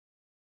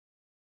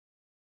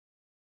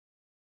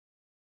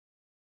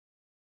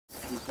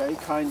He very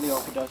kindly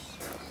offered us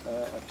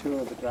a tour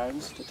of the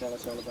grounds to tell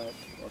us all about,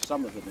 or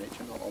some of the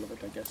nature, not all of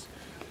it, I guess.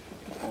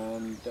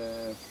 And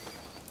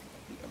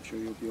I'm sure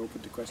you'll be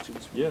open to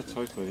questions. Yeah,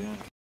 totally, yeah.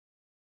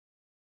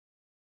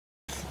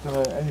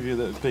 Any of you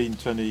that have been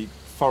to any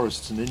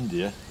forests in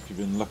India, if you've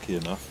been lucky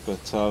enough,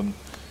 but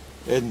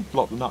in a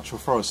lot of the natural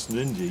forests in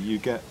India you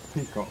get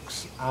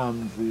peacocks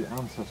and the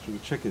ancestor of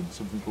the chicken,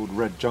 something called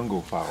red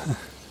jungle fowl.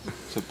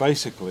 So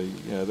basically,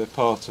 yeah, they're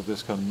part of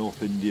this kind of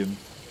North Indian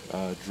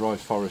dry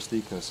forest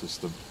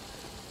ecosystem.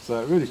 So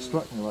it really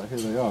struck me, like here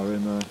they are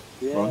in a,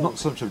 well, not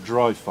so much of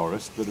dry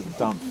forest, but of a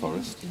damp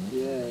forest. You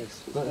know?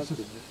 Yes, but it's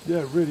just,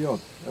 yeah, really odd.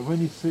 And when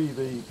you see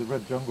the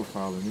red jungle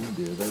fowl in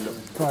India, they look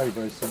very,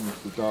 very similar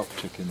to the dark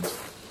chickens.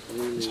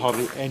 Really? There's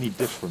hardly any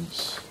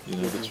difference, you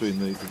know, between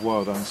the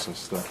wild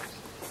ancestor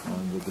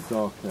and the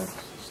darker,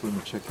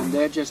 slimmer chicken. And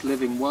they're just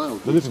living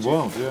wild. They're living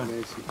wild, yeah.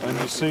 Basically. And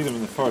you see them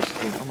in the forest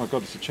and think, oh my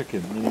god, it's a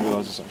chicken, and then you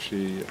realise it's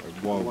actually a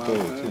wild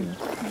bird. You know.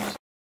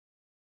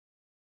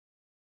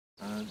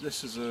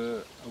 This is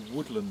a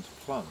woodland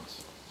plant.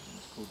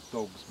 It's called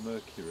Dog's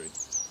Mercury,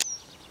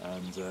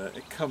 and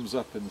it comes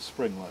up in the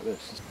spring like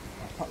this.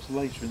 Perhaps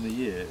later in the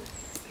year,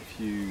 if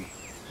you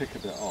pick a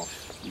bit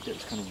off, you get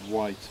this kind of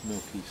white,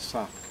 milky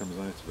sap comes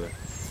out of it,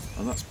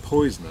 and that's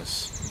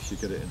poisonous if you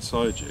get it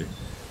inside you.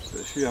 But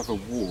if you have a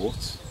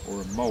wart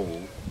or a mole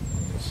on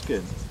your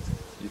skin,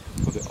 you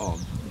can put it on.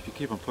 If you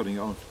keep on putting it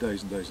on for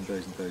days and days and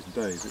days and days and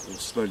days, it will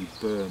slowly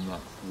burn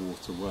that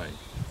wart away.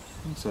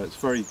 So it's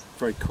very,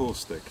 very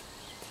caustic.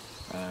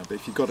 But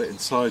if you got it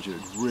inside you,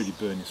 it would really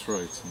burn your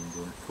throat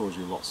and cause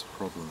you lots of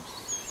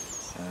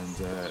problems.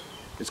 And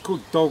it's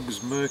called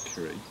Dog's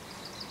Mercury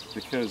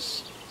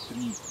because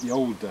in the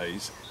old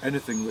days,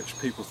 anything which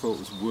people thought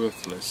was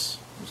worthless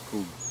was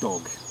called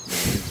dog.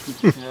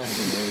 You know,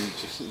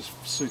 it's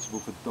suitable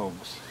for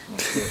dogs.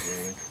 That's it,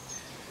 really.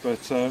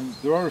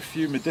 But there are a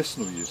few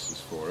medicinal uses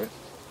for it.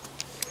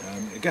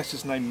 It gets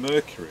its name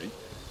Mercury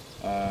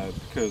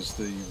because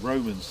the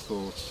Romans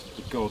thought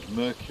the god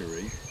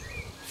Mercury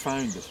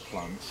found this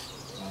plant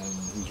and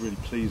he was really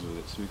pleased with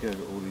it, so he gave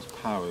it all these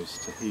powers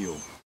to heal.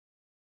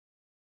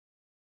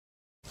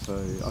 So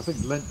I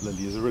think lent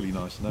lily is a really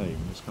nice name.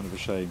 It's kind of a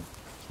shame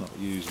it's not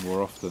used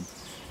more often.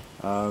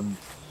 I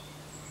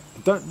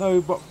don't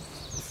know what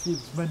if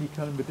there's many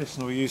kind of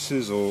medicinal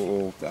uses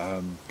or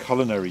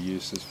culinary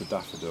uses for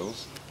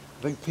daffodils.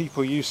 I think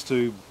people used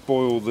to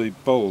boil the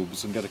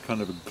bulbs and get a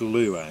kind of a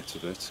glue out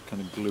of it,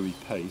 kind of gluey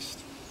paste.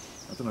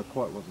 I don't know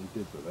quite what they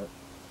did with it.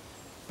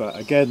 But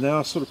again, they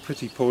are sort of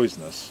pretty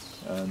poisonous,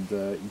 and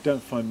you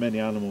don't find many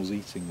animals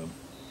eating them.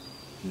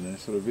 You know,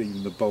 sort of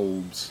even the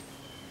bulbs,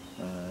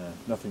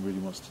 nothing really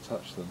wants to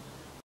touch them.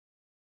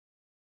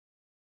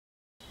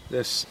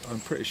 This,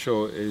 I'm pretty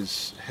sure,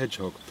 is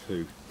hedgehog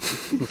poo.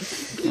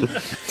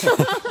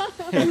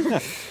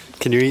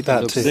 Can you eat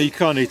that too? No, you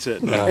can't eat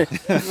it, no.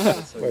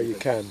 Well, you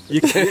can. You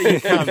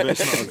can, but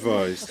it's not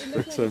advised.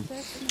 But,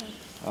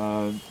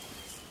 I'm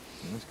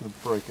just going to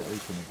break it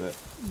open a bit.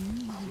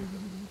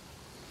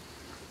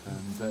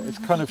 And it's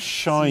kind of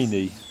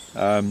shiny.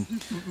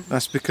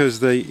 That's because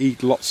they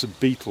eat lots of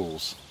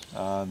beetles.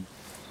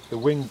 The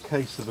wing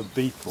case of a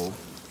beetle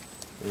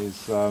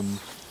is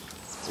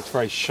it's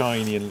very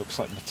shiny and looks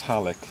like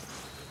metallic.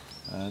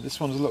 This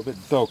one's a little bit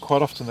dull.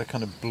 Quite often they're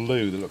kind of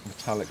blue. They look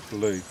metallic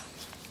blue,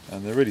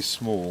 and they're really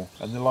small.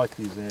 And they like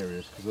these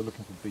areas because they're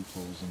looking for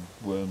beetles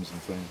and worms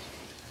and things.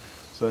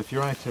 So if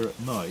you're out here at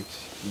night,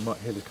 you might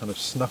hear this kind of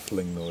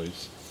snuffling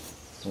noise,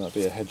 and that'd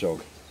be a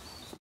hedgehog.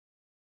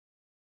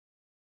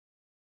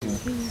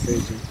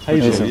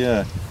 Hazel,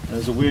 yeah.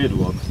 There's a weird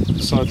one.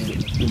 It's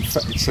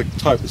a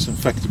type that's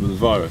infected with a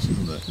virus,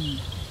 isn't it?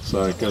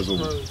 So it goes all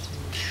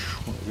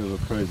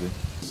crazy.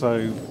 So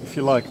if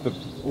you like,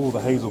 all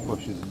the hazel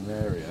bushes in the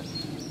area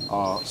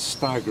are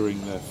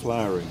staggering their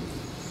flowering.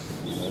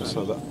 You know,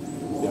 so that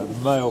the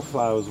male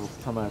flowers will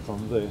come out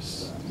on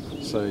this,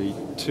 say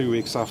 2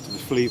 weeks after the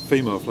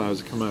female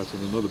flowers come out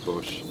on another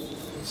bush.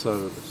 So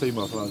that the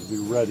female flowers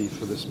will be ready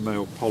for this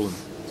male pollen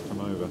to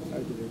come over. How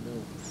do they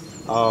know?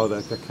 Oh,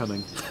 they're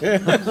cunning.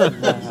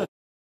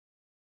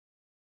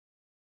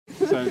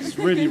 So it's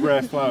a really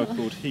rare flower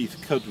called heath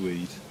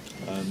cudweed,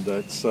 and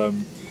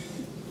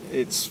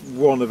it's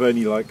one of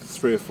only like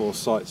 3 or 4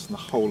 sites in the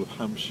whole of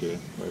Hampshire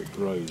where it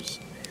grows.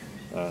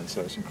 And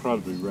so it's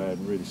incredibly rare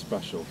and really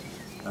special.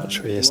 What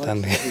tree is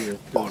standing?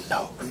 Oh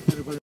no!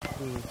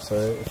 So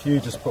if you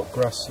just put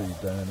grass seed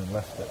down and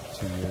left it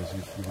for 2 years,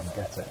 you wouldn't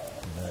get it.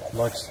 You know, it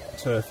likes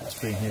turf that's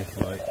been here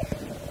for like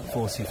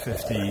 40,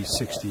 50,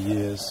 60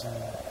 years.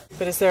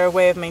 But is there a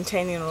way of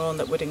maintaining a lawn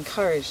that would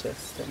encourage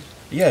this then?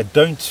 Yeah,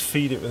 don't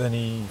feed it with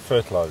any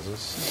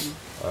fertilisers.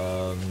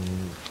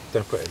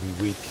 Don't put any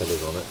weed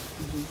killers on it.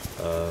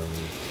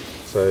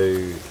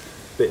 So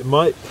but it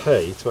might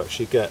pay to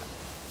actually get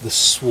the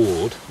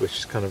sward, which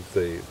is kind of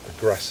the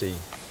grassy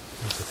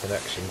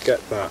interconnection, get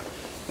that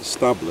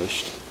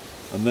established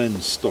and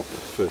then stop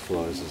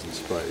fertilisers and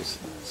sprays.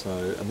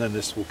 So, and then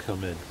this will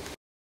come in.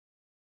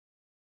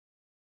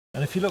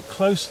 And if you look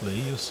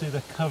closely, you'll see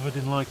they're covered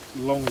in like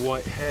long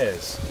white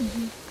hairs,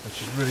 which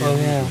is really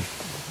unusual.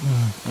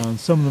 Yeah. And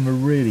some of them are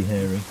really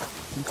hairy,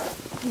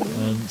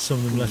 and some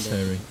of them less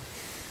hairy.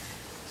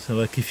 So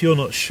like if you're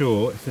not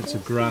sure if it's a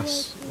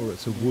grass or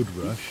it's a wood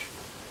rush,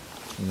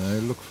 you know,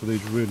 look for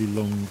these really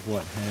long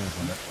white hairs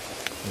on it.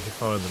 If you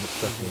find them,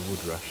 it's definitely a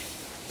wood rush.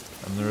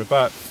 And there are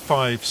about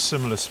 5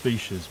 similar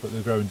species, but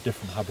they grow in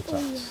different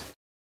habitats.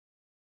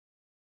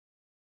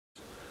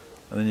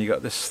 And then you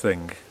got this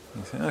thing.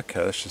 You think,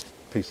 okay, that's just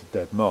a piece of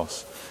dead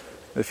moss.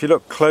 If you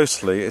look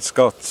closely, it's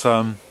got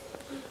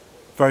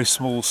very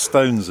small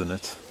stones in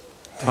it.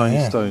 Tiny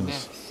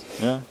stones.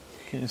 Yeah?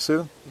 Can you see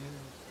them?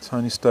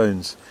 Tiny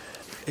stones.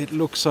 It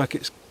looks like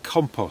it's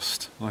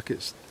compost, like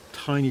it's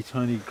tiny,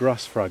 tiny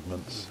grass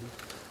fragments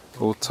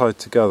all tied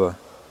together.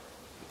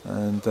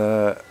 And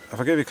if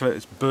I give you a clue,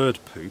 it's bird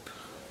poop.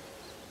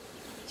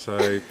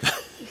 So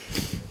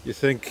you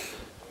think,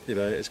 you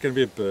know, it's going to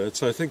be a bird.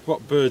 So I think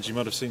what birds you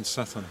might have seen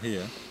sat on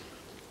here,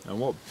 and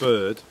what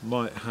bird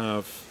might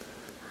have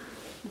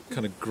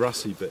kind of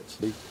grassy bits.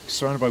 They're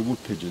surrounded by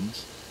wood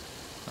pigeons,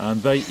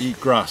 and they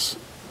eat grass,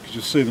 because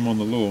you'll see them on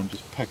the lawn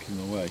just pecking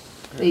away.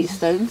 They eat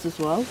stones as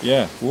well?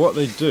 Yeah, well, what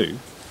they do,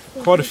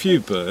 quite a few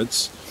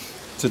birds,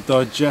 to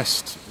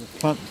digest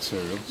plant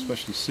material,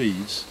 especially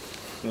seeds,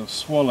 they'll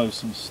swallow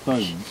some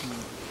stones.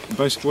 And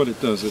basically what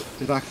it does,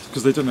 it acts,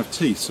 because they don't have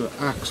teeth, so it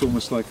acts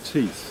almost like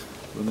teeth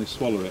when they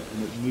swallow it,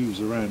 and it moves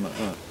around like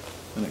that,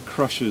 and it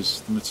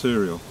crushes the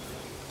material.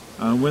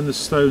 And when the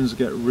stones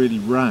get really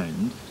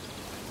round,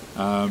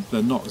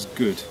 they're not as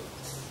good,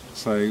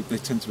 so they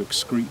tend to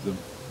excrete them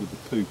with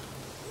the poop.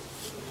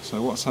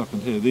 So what's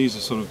happened here, these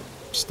are sort of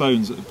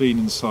stones that have been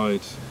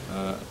inside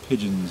a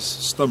pigeon's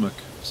stomach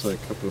for say a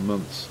couple of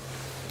months,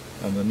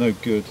 and they're no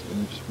good,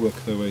 and they just work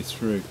their way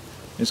through.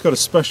 It's got a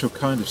special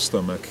kind of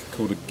stomach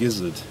called a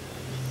gizzard.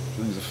 I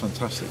think it's a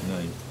fantastic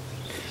name,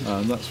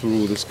 and that's where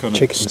all this kind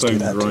of stone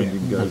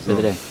grinding goes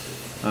on.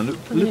 And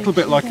a little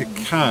bit like a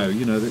cow,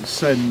 you know, that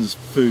sends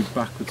food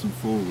backwards and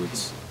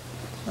forwards.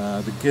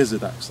 The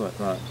gizzard acts like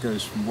that,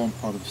 goes from one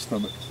part of the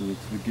stomach to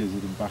the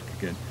gizzard and back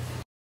again.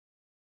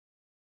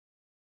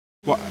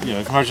 What, you know,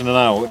 if you imagine an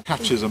owl, it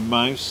catches a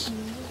mouse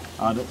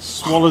and it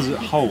swallows it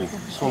whole,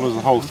 swallows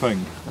the whole thing.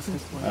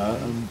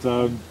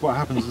 What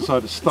happens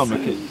inside the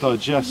stomach, it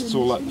digests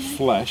all like the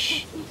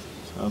flesh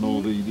and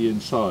all the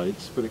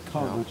insides, but it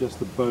can't digest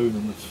the bone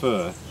and the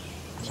fur.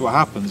 So what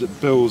happens,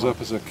 it builds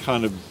up as a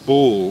kind of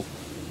ball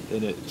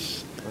in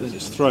its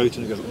throat,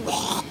 and it goes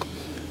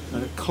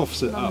and it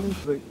coughs it up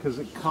because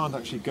it can't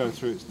actually go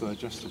through its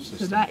digestive system.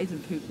 So that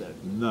isn't poop though?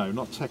 No,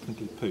 not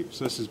technically poop.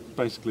 So this is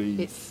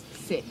basically... It's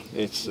sick.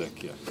 It's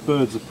sick, yeah.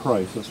 Birds of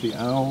prey, so that's the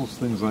owls,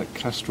 things like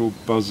kestrel,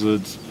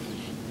 buzzards,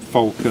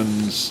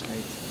 falcons,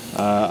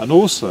 and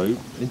also,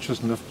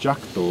 interesting enough,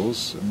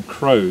 jackdaws and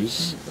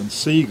crows and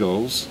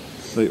seagulls,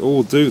 they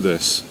all do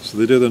this. So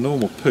they do their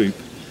normal poop,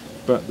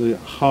 but the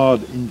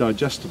hard,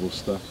 indigestible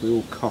stuff, they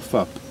all cough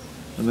up,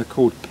 and they're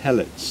called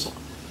pellets.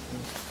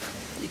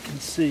 You can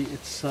see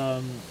it's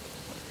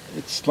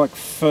like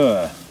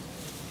fur,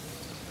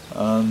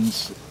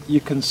 and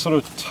you can sort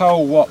of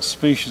tell what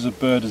species of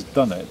bird has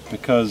done it,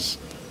 because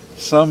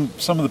some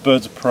of the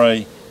birds of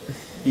prey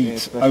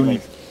eat only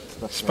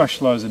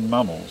specialise in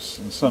mammals,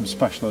 and some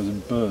specialise in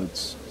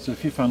birds. So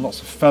if you found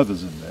lots of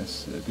feathers in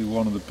this, it'd be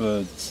one of the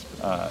birds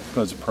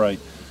of prey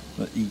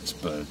that eats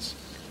birds.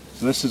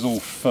 So this is all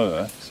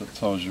fur, so it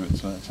tells you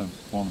it's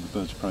one of the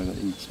birds of prey that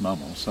eats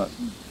mammals. So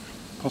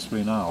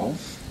possibly an owl,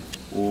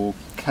 or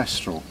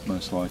kestrel,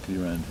 most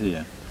likely around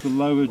here. The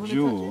lower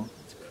jaw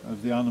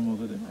of the animal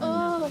that it ate.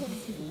 Oh,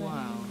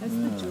 wow. That's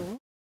the jaw.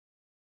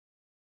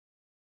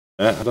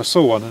 And I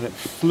saw one, and it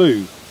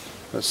flew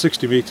at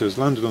 60 metres,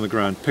 landed on the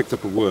ground, picked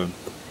up a worm,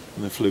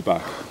 and then flew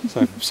back.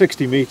 So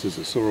 60 metres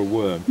it saw a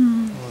worm.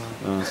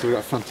 So we've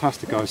got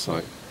fantastic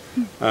eyesight.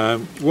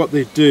 What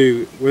they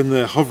do when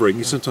they're hovering,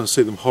 you sometimes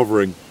see them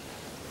hovering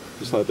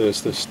just like this,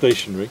 they're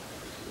stationary.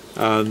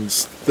 And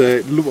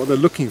what they're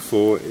looking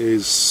for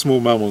is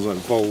small mammals like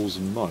voles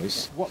and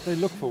mice. What they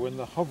look for when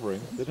they're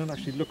hovering, they don't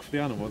actually look for the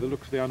animal, they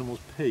look for the animal's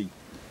pee.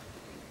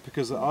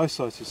 Because their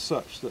eyesight is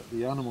such that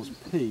the animal's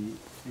pee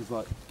is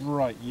like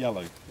bright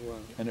yellow,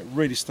 and it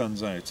really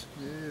stands out.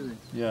 Really?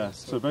 Yeah,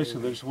 so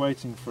basically they're just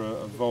waiting for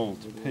a vole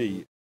to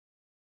pee.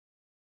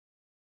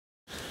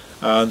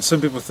 And some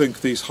people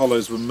think these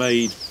hollows were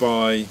made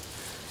by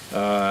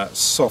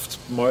soft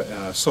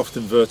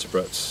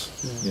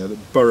invertebrates, you know,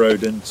 that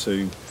burrowed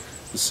into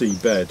the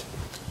seabed,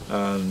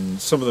 and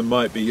some of them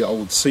might be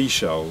old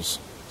seashells.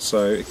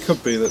 So it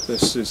could be that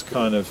this is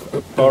kind of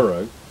a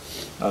burrow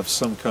of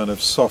some kind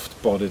of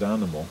soft-bodied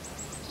animal,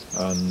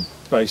 and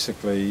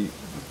basically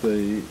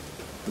the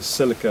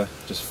silica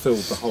just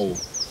filled the hole.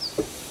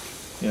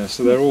 Yeah,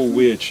 so they're all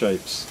weird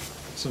shapes.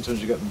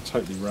 Sometimes you get them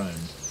totally round.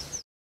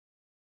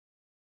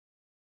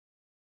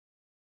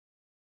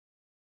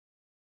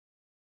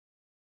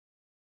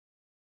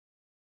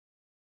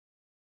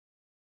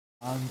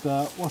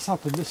 And what's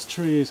happened, this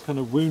tree is kind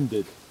of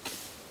wounded.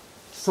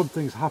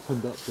 something's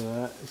happened up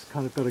there. It's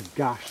kind of got a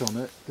gash on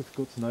it.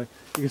 Difficult to know.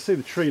 You can see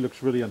the tree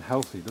looks really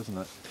unhealthy, doesn't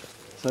it?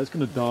 So it's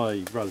going to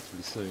die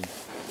relatively soon.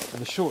 And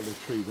they're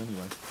short-lived trees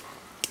anyway.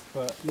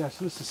 But yeah,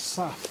 so this is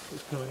sap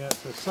that's coming out.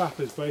 So sap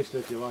is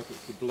basically, if you like,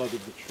 it's the blood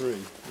of the tree,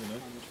 you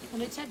know.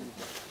 And it's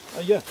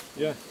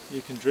Yeah,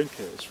 you can drink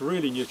it. It's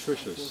really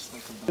nutritious.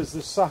 Because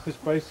the sap is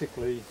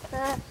basically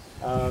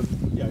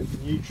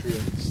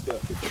nutrients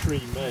that the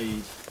tree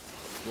made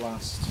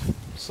last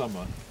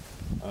summer,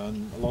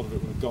 and a lot of it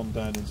would have gone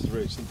down into the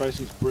roots, and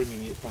basically it's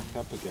bringing it back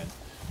up again.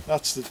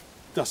 That's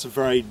a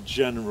very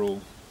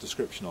general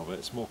description of it.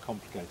 It's more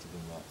complicated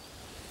than that.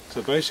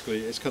 So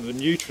basically it's kind of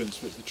the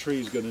nutrients which the tree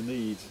is going to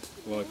need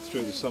like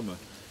through the summer.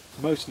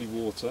 Mostly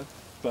water,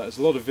 but there's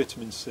a lot of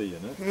vitamin C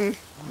in it.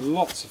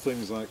 Lots of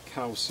things like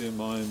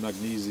calcium, iron,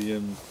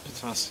 magnesium,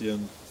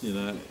 potassium, you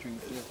know,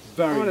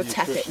 very I want to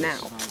nutritious. tap it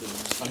now.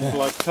 And for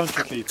like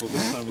country people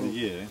this time of the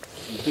year,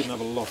 you didn't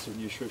have a lot of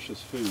nutritious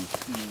food.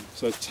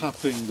 So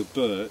tapping the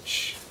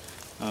birch,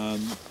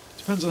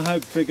 depends on how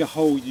big a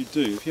hole you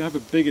do. If you have a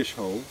biggish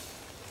hole,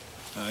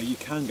 you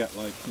can get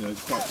like, you know,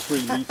 about 3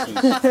 litres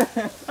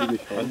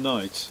a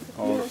night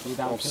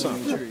of sap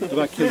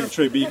without killing the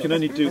tree, but you can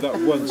only do that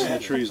once in a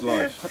tree's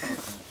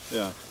life.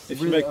 Yeah,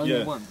 if you make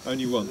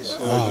only once,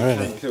 or you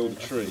can kill the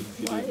tree if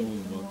you do it more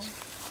than once.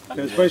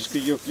 Because basically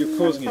you're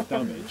causing it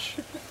damage,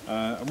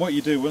 and what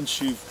you do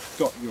once you've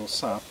got your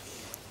sap,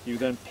 you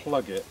then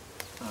plug it,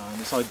 and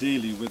it's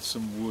ideally with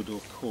some wood or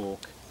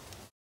cork.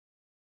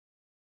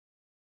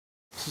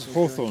 This is a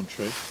hawthorn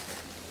tree.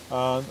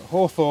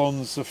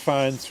 Hawthorns are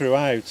found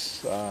throughout,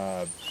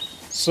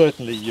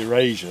 certainly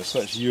Eurasia, so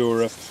that's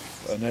Europe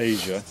and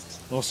Asia.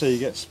 And also you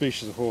get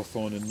species of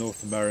hawthorn in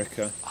North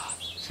America,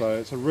 so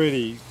it's a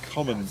really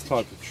common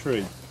type of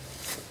tree.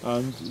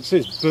 And you see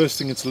it's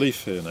bursting into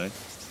leaf here now.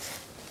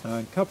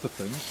 And a couple of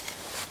things.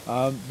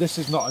 This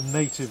is not a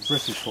native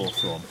British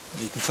hawthorn.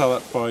 You can tell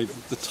that by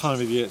the time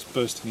of year it's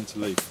bursting into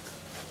leaf.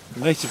 The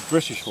native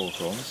British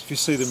hawthorns, if you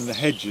see them in the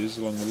hedges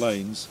along the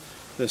lanes,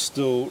 they're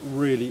still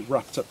really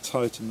wrapped up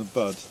tight in the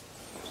bud.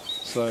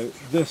 So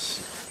this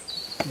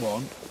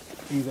one,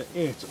 either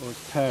it or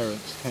its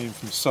parents came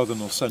from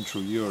southern or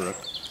central Europe,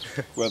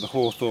 where the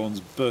hawthorns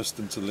burst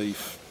into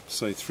leaf,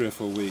 say 3 or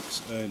 4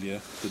 weeks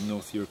earlier than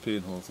North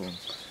European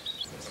hawthorns.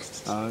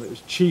 It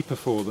was cheaper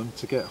for them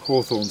to get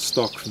hawthorn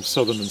stock from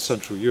southern and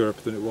central Europe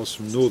than it was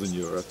from northern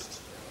Europe.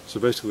 So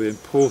basically they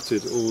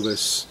imported all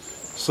this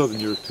southern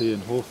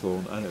European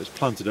hawthorn, and it was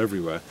planted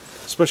everywhere,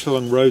 especially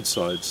along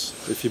roadsides.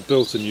 If you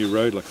built a new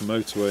road like a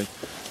motorway,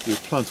 you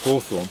would plant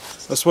hawthorn.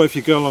 That's why if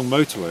you go along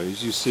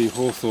motorways you see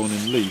hawthorn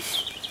in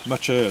leaf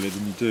much earlier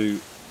than you do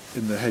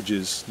in the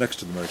hedges next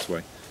to the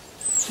motorway.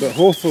 But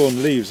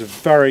hawthorn leaves are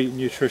very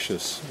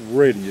nutritious,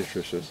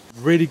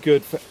 really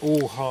good for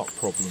all heart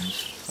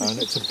problems, and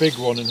it's a big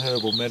one in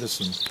herbal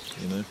medicine,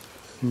 you know.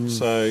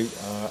 So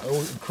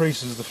it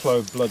increases the flow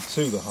of blood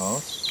to the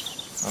heart.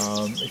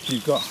 If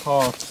you've got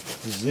heart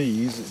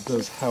disease, it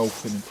does help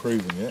in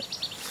improving it.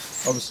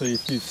 Obviously,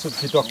 if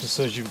your doctor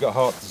says you've got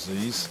heart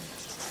disease,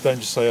 don't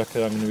just say,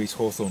 okay, I'm going to eat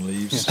hawthorn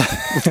leaves,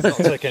 not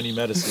take any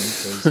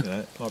medicine, because you know,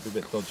 it might be a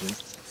bit dodgy.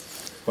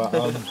 But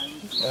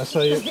so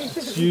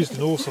it's used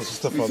in all sorts of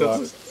stuff like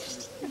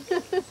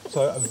that.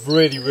 So a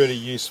really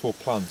useful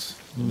plant,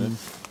 you know.